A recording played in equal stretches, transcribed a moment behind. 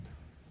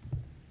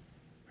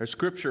Our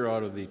scripture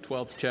out of the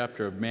 12th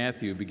chapter of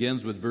Matthew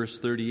begins with verse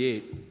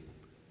 38.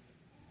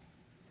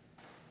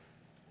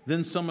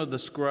 Then some of the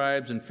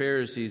scribes and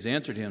Pharisees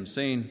answered him,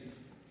 saying,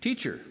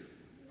 "Teacher,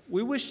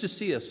 we wish to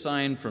see a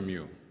sign from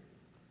you."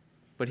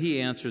 But he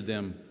answered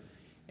them,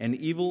 "An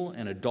evil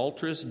and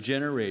adulterous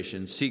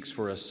generation seeks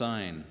for a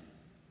sign,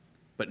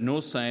 but no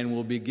sign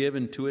will be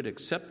given to it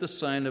except the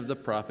sign of the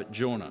prophet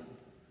Jonah.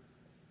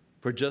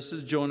 For just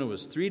as Jonah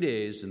was 3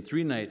 days and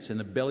 3 nights in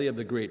the belly of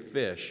the great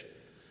fish,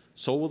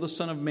 so will the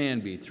Son of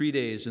Man be 3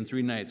 days and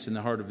 3 nights in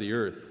the heart of the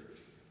earth.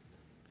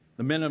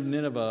 The men of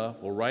Nineveh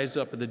will rise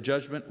up at the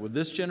judgment with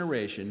this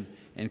generation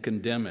and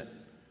condemn it,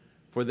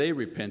 for they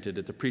repented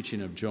at the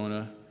preaching of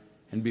Jonah,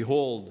 and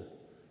behold,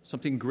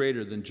 something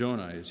greater than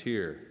Jonah is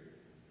here.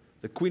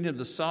 The queen of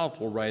the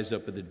south will rise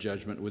up at the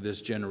judgment with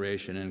this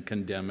generation and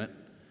condemn it,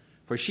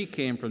 for she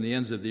came from the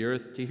ends of the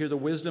earth to hear the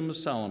wisdom of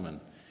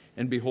Solomon,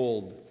 and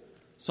behold,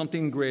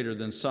 something greater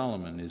than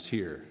Solomon is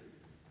here."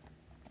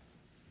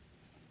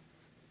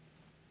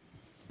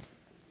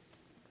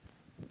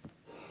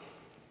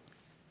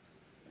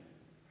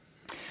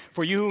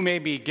 For you who may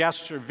be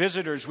guests or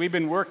visitors, we've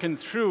been working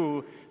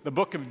through the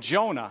book of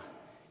Jonah.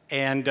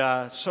 And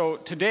so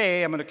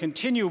today I'm going to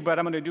continue, but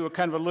I'm going to do a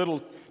kind of a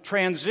little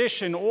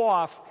transition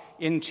off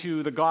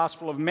into the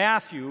Gospel of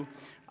Matthew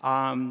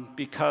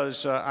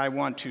because I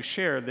want to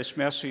share this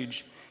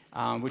message,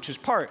 which is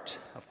part,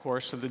 of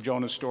course, of the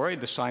Jonah story,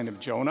 the Sign of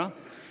Jonah.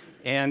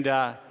 And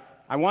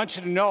I want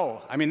you to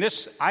know, I'm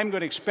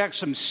going to expect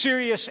some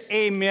serious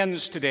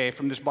amens today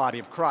from this body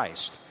of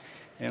Christ.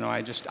 You know,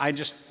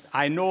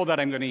 I know that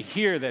I'm going to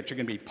hear that you're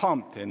going to be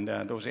pumped, and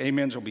those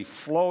amens will be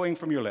flowing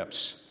from your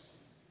lips.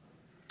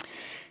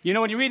 You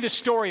know, when you read the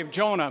story of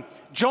Jonah,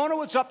 Jonah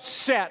was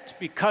upset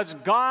because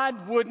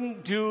God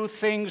wouldn't do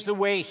things the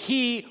way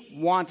he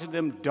wanted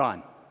them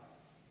done.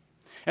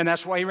 And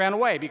that's why he ran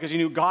away, because he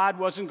knew God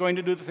wasn't going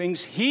to do the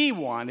things he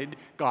wanted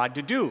God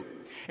to do.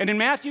 And in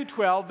Matthew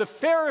 12, the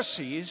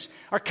Pharisees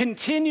are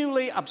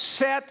continually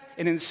upset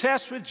and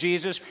incensed with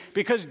Jesus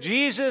because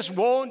Jesus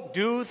won't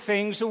do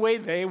things the way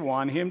they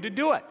want him to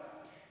do it.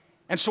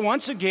 And so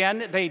once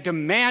again, they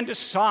demand a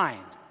sign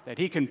that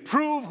he can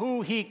prove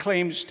who he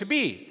claims to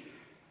be.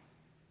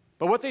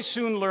 But what they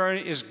soon learn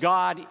is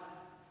God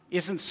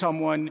isn't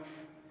someone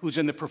who's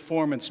in the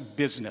performance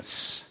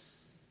business.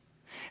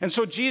 And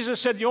so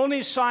Jesus said the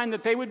only sign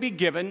that they would be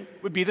given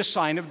would be the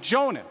sign of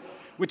Jonah,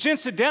 which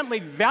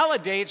incidentally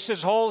validates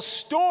his whole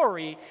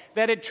story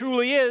that it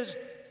truly is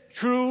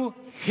true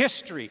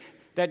history,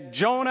 that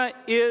Jonah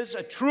is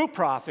a true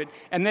prophet,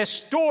 and this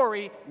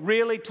story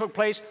really took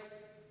place.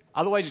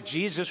 Otherwise,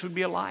 Jesus would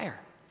be a liar.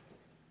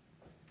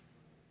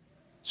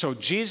 So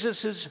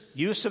Jesus'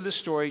 use of the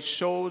story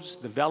shows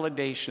the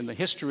validation, the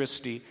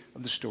historicity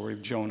of the story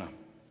of Jonah.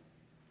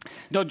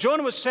 Now,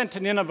 Jonah was sent to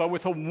Nineveh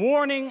with a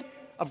warning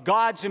of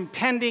God's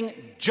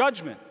impending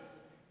judgment.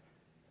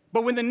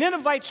 But when the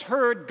Ninevites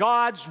heard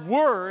God's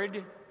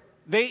word,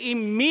 they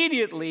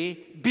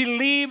immediately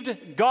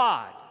believed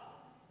God.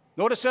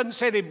 Notice it doesn't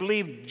say they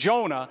believed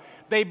Jonah,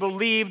 they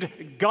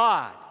believed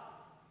God.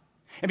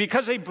 And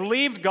because they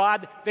believed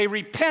God, they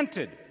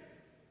repented.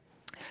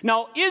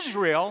 Now,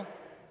 Israel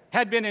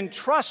had been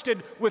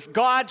entrusted with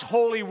God's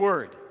holy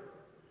word.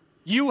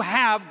 You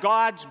have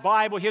God's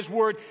Bible, his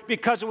word,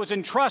 because it was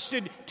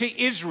entrusted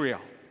to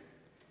Israel.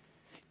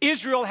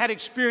 Israel had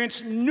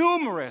experienced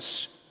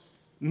numerous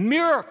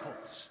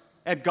miracles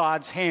at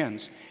God's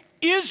hands.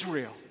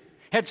 Israel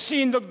had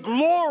seen the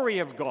glory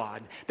of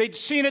God. They'd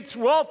seen it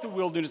throughout the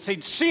wilderness.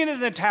 They'd seen it in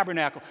the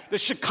tabernacle. The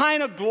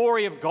Shekinah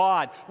glory of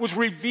God was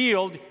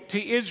revealed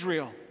to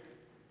Israel.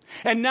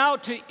 And now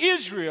to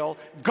Israel,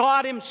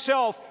 God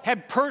himself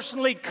had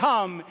personally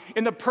come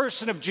in the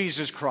person of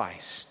Jesus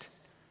Christ.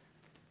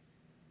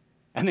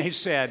 And they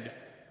said,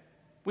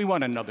 "We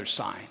want another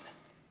sign."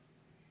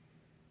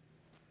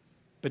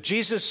 But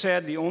Jesus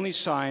said the only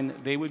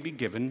sign they would be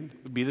given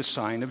would be the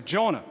sign of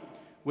Jonah,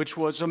 which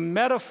was a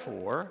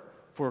metaphor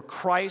for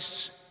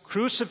Christ's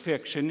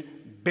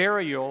crucifixion,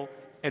 burial,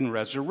 and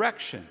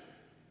resurrection.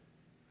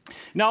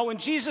 Now, when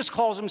Jesus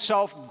calls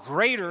himself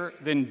greater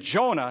than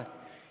Jonah,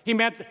 he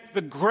meant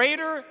the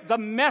greater the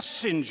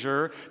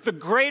messenger, the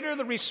greater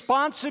the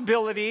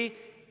responsibility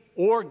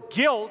or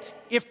guilt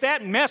if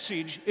that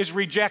message is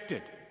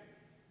rejected.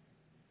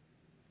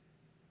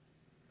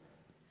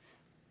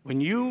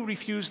 When you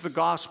refuse the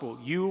gospel,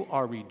 you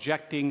are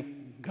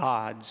rejecting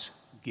God's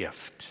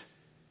gift.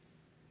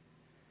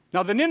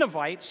 Now, the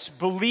Ninevites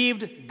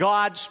believed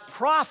God's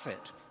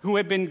prophet who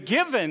had been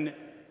given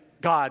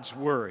God's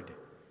word.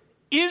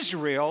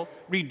 Israel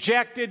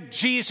rejected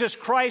Jesus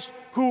Christ,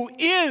 who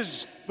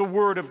is the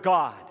Word of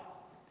God.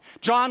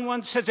 John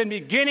 1 says, "In the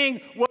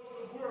beginning was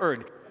the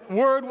Word. The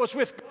Word was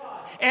with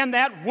God, and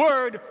that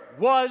Word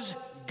was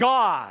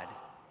God.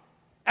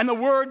 And the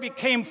Word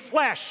became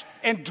flesh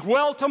and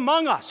dwelt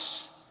among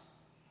us."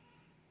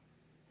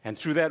 And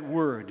through that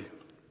Word,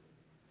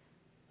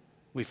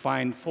 we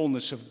find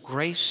fullness of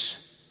grace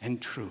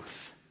and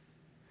truth.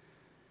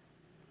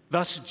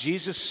 Thus,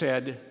 Jesus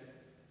said,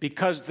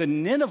 because the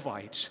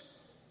Ninevites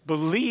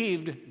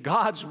believed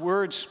God's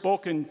word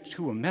spoken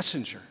to a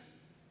messenger,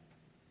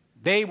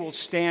 they will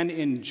stand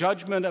in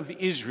judgment of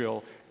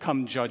Israel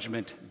come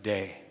judgment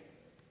day.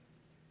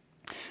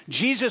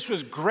 Jesus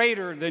was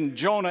greater than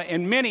Jonah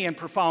in many and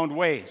profound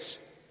ways.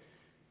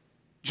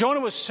 Jonah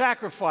was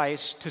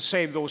sacrificed to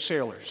save those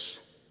sailors.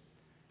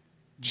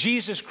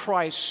 Jesus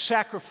Christ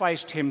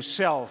sacrificed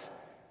himself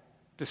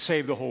to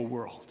save the whole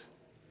world.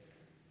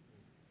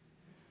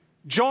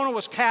 Jonah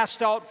was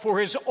cast out for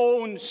his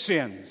own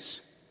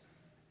sins.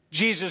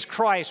 Jesus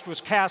Christ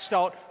was cast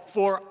out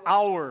for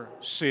our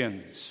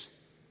sins.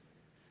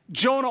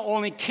 Jonah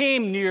only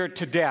came near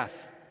to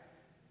death.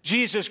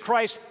 Jesus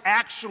Christ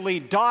actually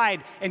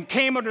died and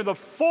came under the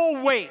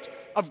full weight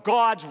of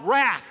God's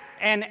wrath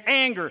and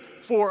anger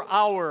for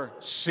our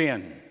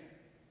sin.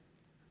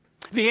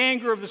 The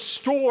anger of the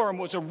storm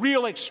was a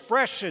real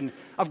expression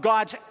of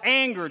God's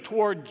anger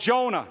toward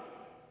Jonah,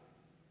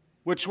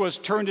 which was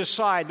turned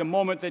aside the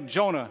moment that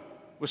Jonah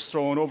was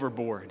thrown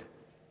overboard.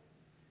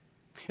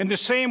 In the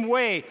same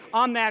way,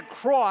 on that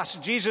cross,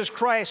 Jesus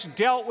Christ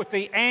dealt with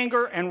the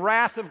anger and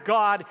wrath of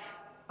God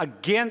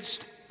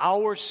against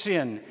our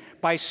sin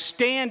by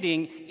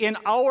standing in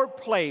our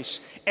place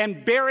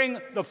and bearing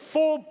the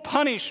full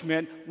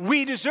punishment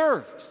we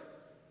deserved.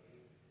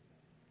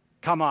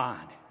 Come on.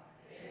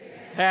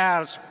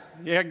 Yes,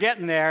 you're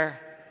getting there.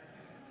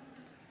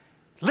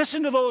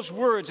 Listen to those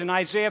words in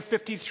Isaiah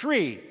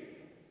 53.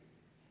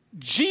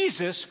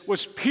 Jesus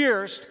was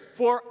pierced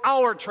for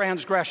our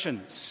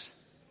transgressions.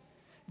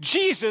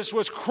 Jesus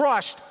was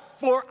crushed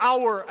for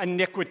our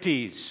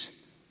iniquities.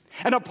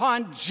 And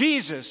upon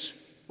Jesus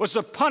was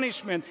the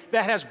punishment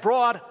that has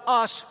brought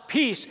us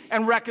peace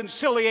and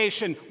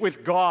reconciliation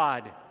with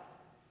God.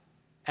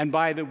 And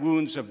by the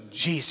wounds of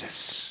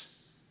Jesus,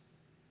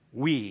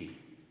 we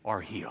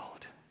are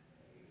healed.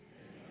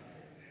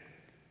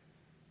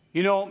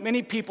 You know,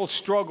 many people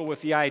struggle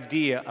with the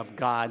idea of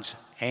God's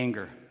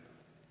anger.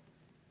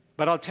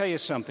 But I'll tell you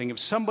something, if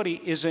somebody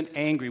isn't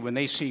angry when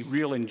they see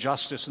real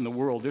injustice in the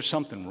world, there's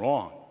something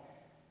wrong.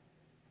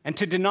 And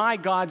to deny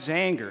God's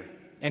anger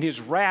and his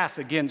wrath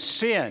against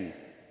sin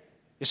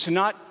is to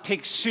not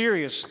take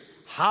serious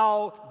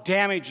how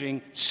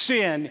damaging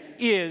sin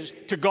is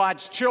to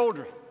God's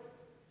children.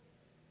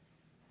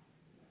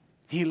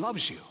 He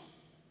loves you.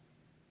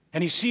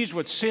 And he sees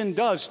what sin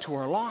does to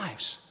our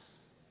lives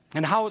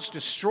and how it's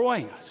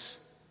destroying us.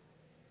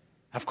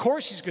 Of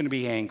course he's going to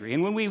be angry.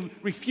 And when we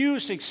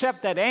refuse to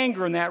accept that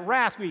anger and that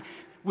wrath,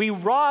 we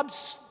rob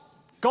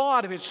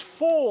God of his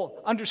full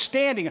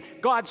understanding,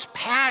 God's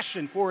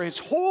passion for his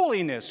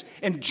holiness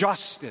and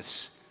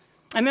justice.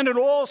 And then it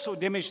also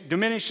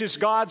diminishes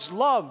God's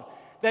love,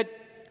 that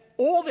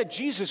all that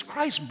Jesus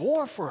Christ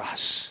bore for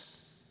us.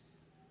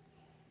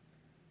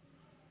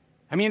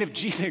 I mean,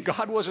 if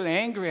God wasn't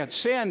angry at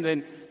sin,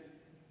 then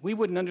we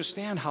wouldn't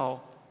understand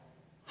how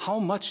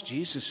much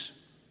Jesus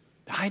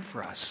died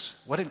for us,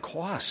 what it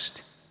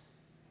cost.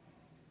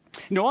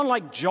 You know,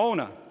 unlike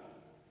Jonah,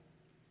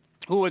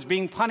 who was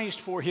being punished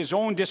for his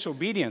own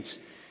disobedience,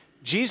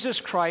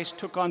 Jesus Christ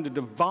took on the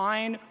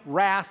divine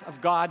wrath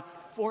of God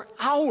for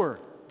our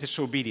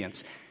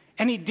disobedience.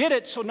 And he did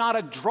it so not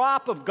a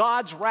drop of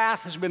God's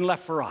wrath has been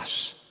left for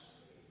us.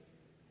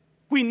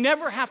 We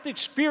never have to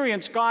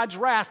experience God's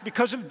wrath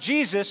because of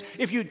Jesus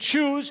if you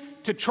choose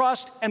to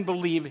trust and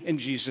believe in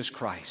Jesus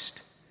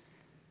Christ.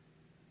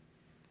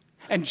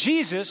 And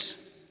Jesus,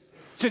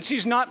 since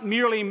he's not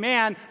merely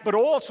man, but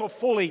also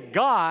fully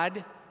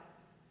God,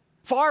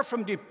 far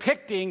from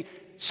depicting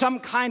some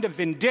kind of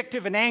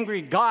vindictive and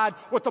angry God,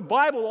 what the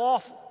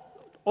Bible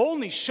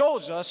only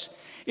shows us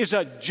is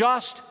a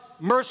just,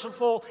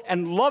 merciful,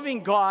 and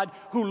loving God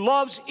who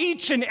loves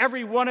each and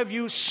every one of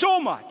you so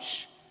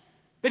much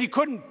that he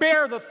couldn't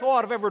bear the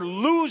thought of ever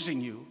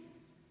losing you.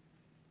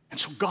 And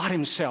so God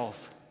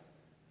himself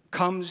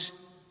comes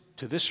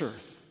to this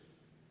earth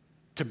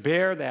to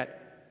bear that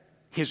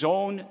his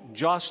own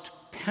just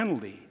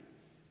penalty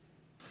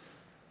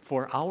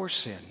for our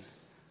sin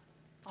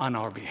on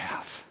our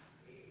behalf.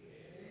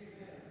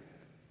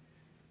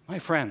 My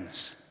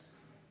friends,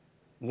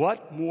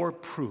 what more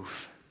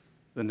proof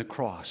than the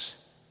cross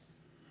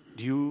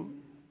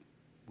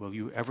will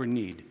you ever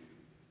need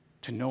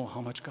to know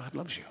how much God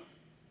loves you?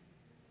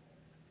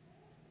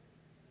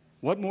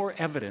 What more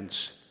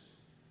evidence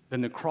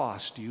than the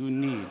cross do you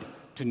need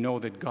to know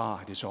that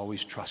God is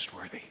always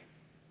trustworthy?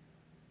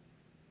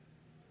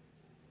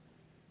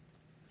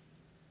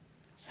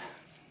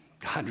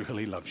 God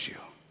really loves you.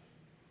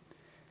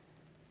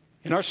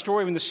 In our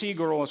story, when the sea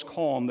girl was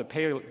calm, the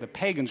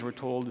pagans were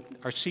told,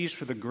 are seized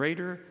with a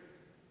greater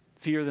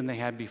fear than they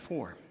had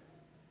before.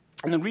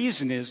 And the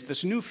reason is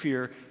this new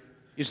fear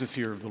is the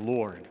fear of the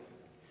Lord.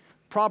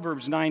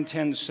 Proverbs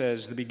 9:10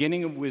 says, the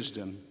beginning of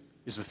wisdom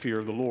is the fear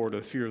of the Lord, or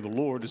the fear of the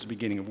Lord is the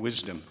beginning of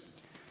wisdom.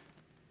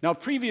 Now,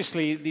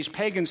 previously, these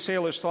pagan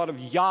sailors thought of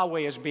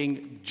Yahweh as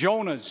being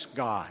Jonah's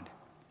God.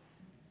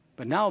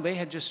 But now they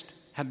had just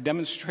had a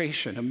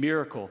demonstration, a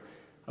miracle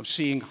of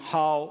seeing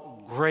how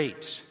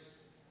great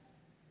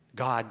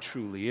God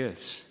truly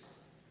is.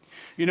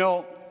 You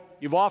know,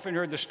 you've often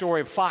heard the story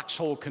of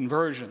foxhole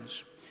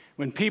conversions.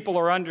 When people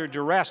are under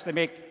duress, they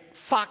make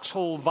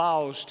foxhole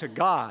vows to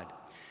God.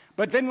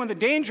 But then when the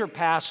danger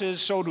passes,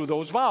 so do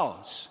those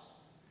vows.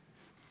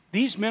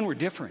 These men were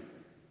different.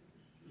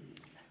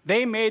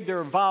 They made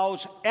their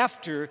vows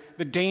after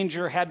the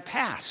danger had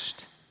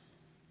passed.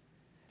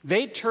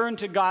 They turned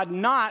to God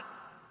not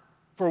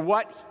for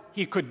what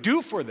He could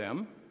do for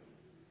them,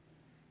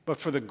 but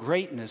for the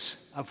greatness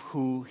of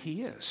who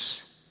He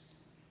is.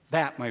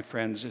 That, my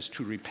friends, is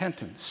true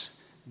repentance.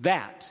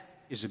 That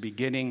is the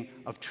beginning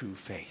of true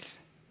faith.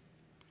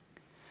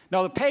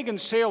 Now, the pagan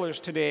sailors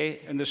today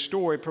in the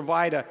story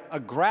provide a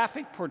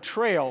graphic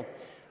portrayal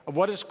of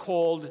what is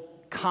called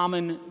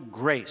common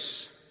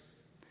grace.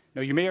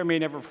 Now, you may or may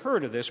never have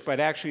heard of this, but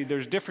actually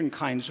there's different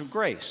kinds of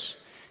grace.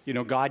 You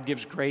know, God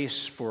gives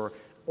grace for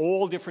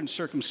all different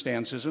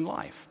circumstances in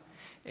life.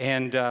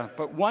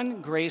 But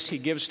one grace He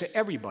gives to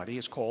everybody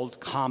is called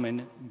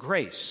common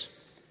grace.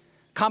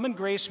 Common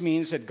grace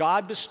means that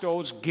God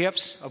bestows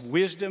gifts of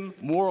wisdom,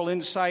 moral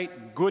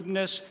insight,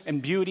 goodness,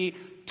 and beauty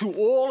to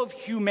all of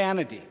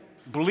humanity,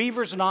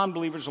 believers and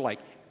non-believers alike.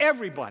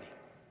 Everybody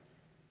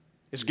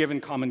is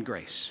given common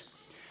grace.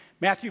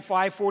 Matthew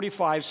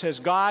 5:45 says,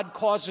 God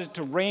causes it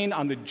to rain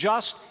on the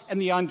just and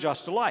the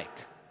unjust alike.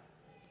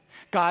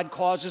 God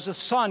causes the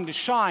sun to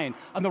shine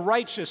on the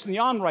righteous and the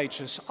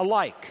unrighteous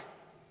alike.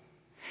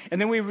 And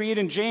then we read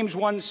in James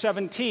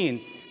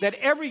 1:17 that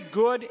every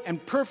good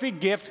and perfect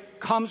gift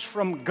comes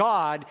from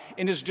God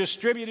and is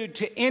distributed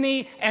to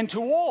any and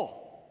to all.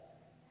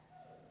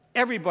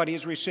 Everybody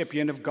is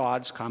recipient of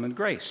God's common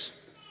grace.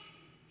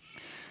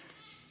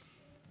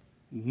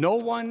 No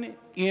one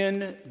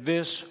in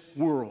this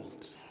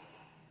world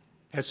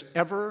has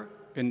ever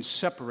been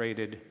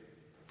separated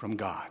from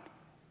God.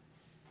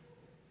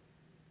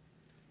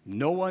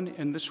 No one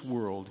in this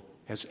world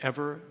has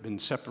ever been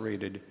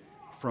separated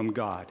from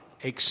God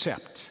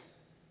except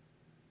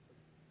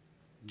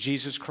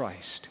Jesus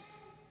Christ.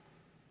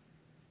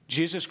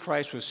 Jesus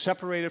Christ was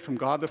separated from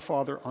God the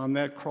Father on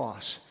that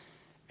cross,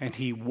 and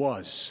He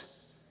was.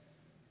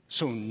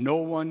 So no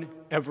one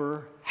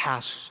ever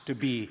has to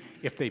be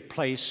if they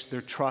place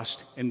their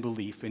trust and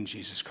belief in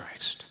Jesus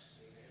Christ.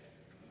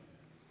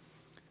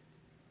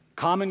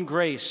 Common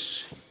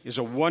grace is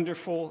a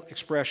wonderful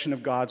expression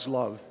of God's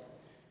love,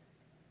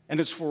 and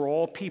it's for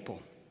all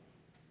people.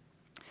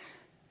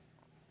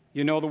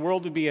 You know, the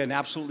world would be an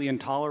absolutely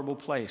intolerable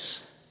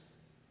place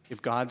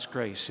if God's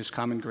grace, His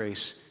common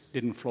grace,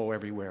 didn't flow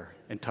everywhere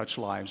and touch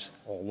lives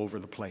all over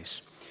the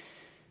place.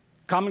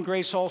 Common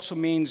grace also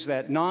means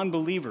that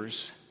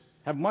non-believers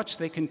have much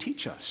they can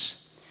teach us.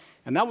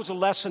 And that was a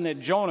lesson that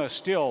Jonah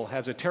still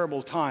has a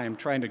terrible time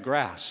trying to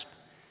grasp,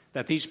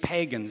 that these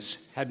pagans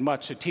had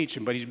much to teach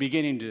him, but he's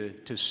beginning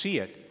to see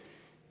it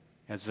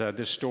as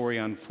this story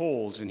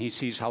unfolds, and he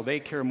sees how they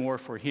care more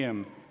for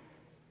him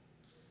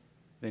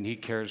than he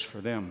cares for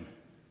them.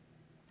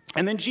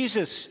 And then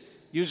Jesus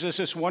uses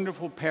this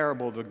wonderful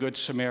parable of the Good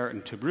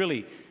Samaritan to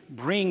really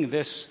bring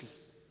this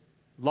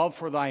love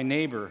for thy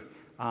neighbor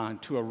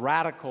to a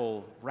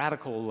radical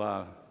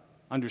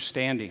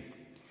understanding.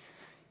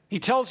 He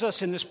tells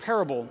us in this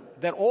parable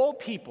that all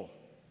people,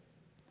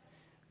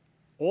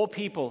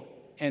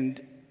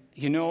 and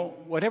you know,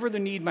 whatever the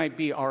need might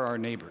be, are our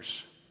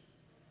neighbors.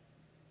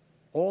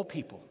 All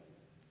people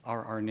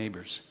are our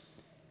neighbors.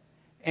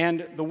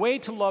 And the way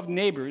to love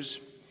neighbors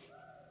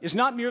is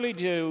not merely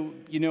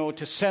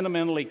to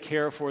sentimentally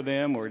care for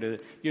them or to,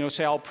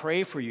 say, I'll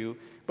pray for you,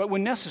 but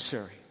when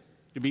necessary,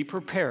 to be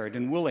prepared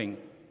and willing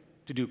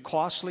to do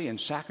costly and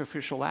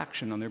sacrificial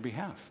action on their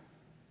behalf.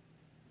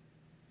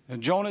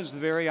 And Jonah is the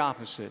very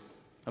opposite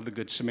of the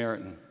Good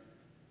Samaritan.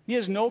 He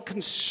has no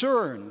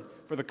concern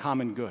for the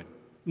common good,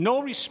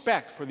 no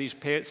respect for these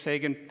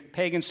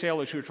pagan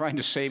sailors who are trying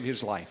to save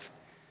his life.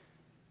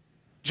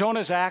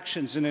 Jonah's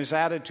actions and his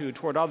attitude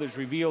toward others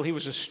reveal he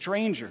was a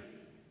stranger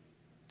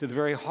to the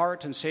very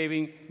heart and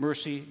saving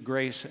mercy,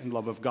 grace, and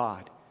love of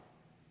God,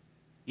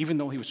 even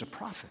though he was a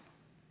prophet,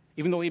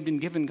 even though he had been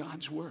given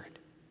God's word.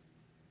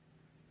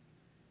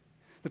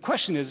 The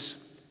question is,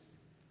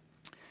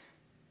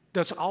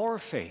 does our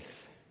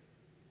faith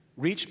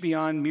reach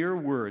beyond mere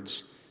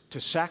words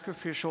to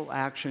sacrificial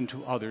action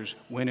to others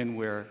when and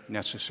where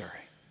necessary?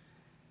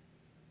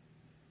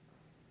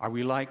 Are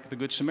we like the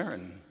Good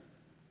Samaritan,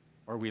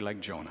 or are we like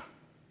Jonah?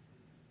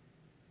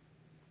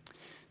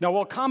 Now,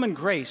 while common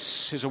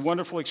grace is a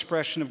wonderful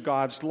expression of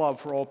God's love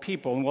for all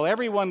people, and while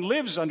everyone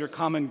lives under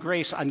common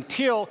grace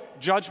until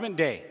Judgment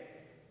Day,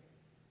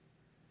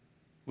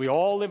 we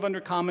all live under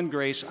common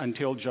grace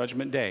until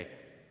Judgment Day.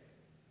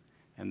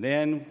 And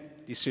then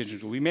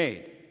decisions will be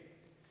made.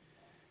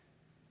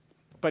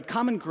 But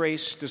common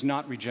grace does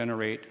not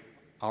regenerate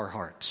our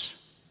hearts.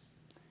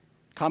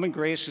 Common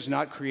grace does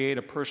not create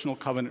a personal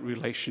covenant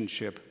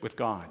relationship with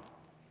God.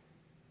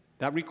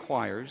 That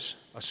requires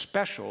a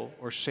special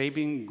or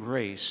saving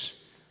grace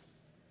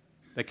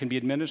that can be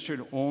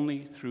administered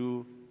only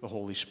through the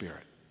Holy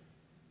Spirit.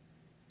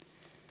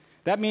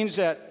 That means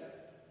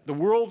that the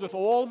world with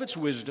all of its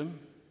wisdom,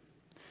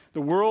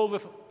 the world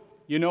with,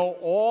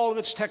 all of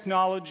its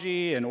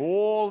technology and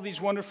all of these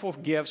wonderful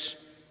gifts,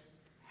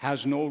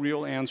 has no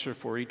real answer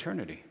for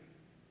eternity.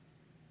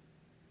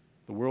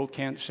 The world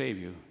can't save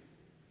you.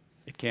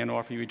 It can't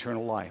offer you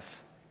eternal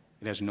life.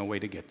 It has no way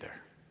to get there.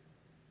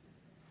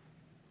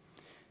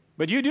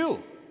 But you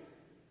do.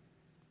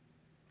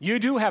 You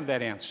do have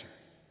that answer.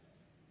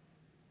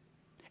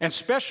 And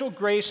special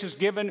grace is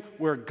given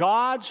where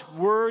God's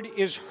word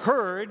is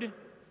heard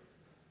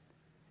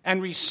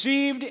and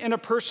received in a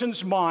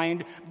person's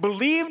mind,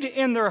 believed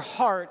in their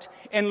heart,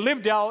 and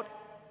lived out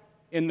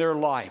in their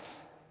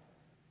life.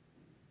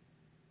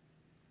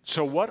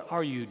 So what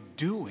are you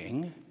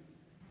doing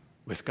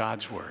with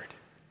God's word?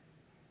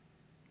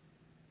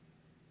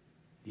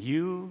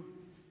 You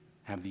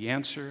have the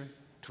answer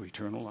to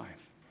eternal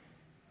life.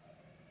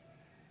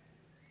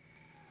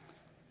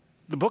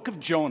 The book of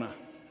Jonah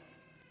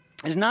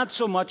is not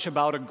so much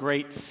about a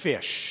great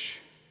fish.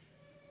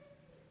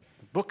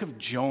 The book of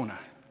Jonah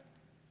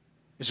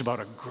is about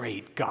a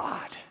great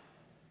God,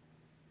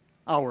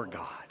 our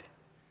God.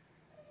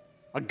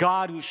 A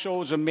God who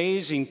shows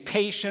amazing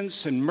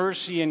patience and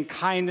mercy and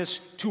kindness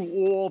to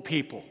all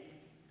people.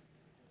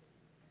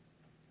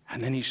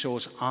 And then he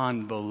shows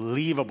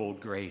unbelievable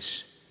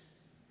grace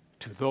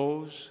to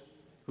those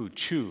who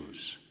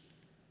choose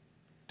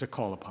to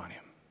call upon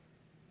him.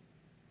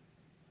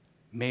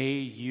 May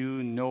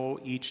you know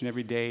each and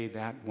every day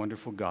that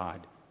wonderful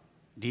God,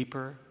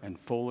 deeper and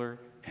fuller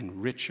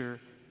and richer,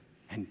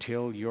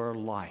 until your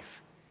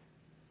life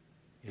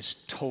is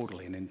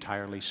totally and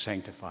entirely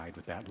sanctified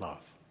with that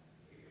love.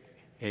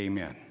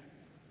 Amen.